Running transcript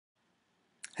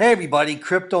Hey everybody,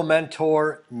 Crypto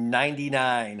Mentor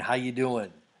 99. How you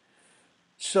doing?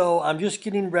 So I'm just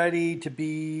getting ready to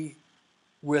be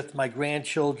with my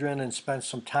grandchildren and spend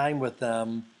some time with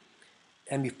them.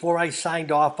 And before I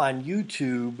signed off on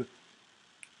YouTube,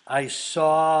 I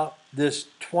saw this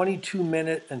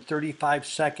 22-minute and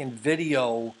 35-second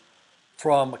video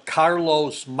from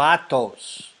Carlos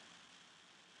Matos.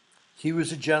 He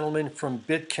was a gentleman from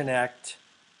BitConnect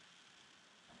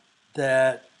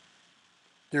that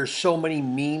there's so many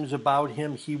memes about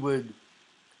him. He would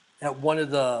at one of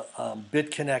the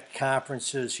BitConnect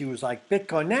conferences, he was like,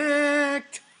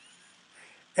 BitConnect.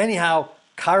 Anyhow,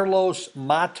 Carlos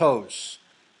Matos.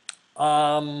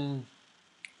 Um,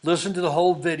 Listen to the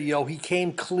whole video. He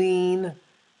came clean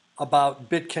about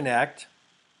BitConnect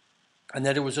and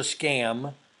that it was a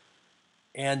scam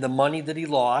and the money that he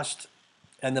lost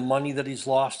and the money that he's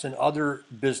lost in other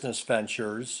business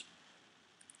ventures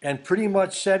and pretty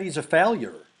much said he's a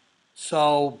failure.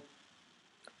 So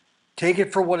take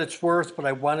it for what it's worth, but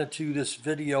I wanted to do this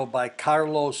video by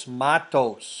Carlos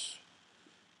Matos.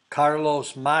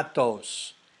 Carlos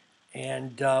Matos.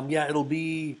 And yeah, it'll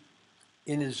be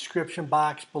in the description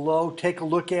box below. Take a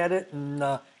look at it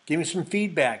and give me some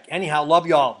feedback. Anyhow, love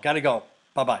y'all. Gotta go.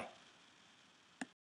 Bye-bye.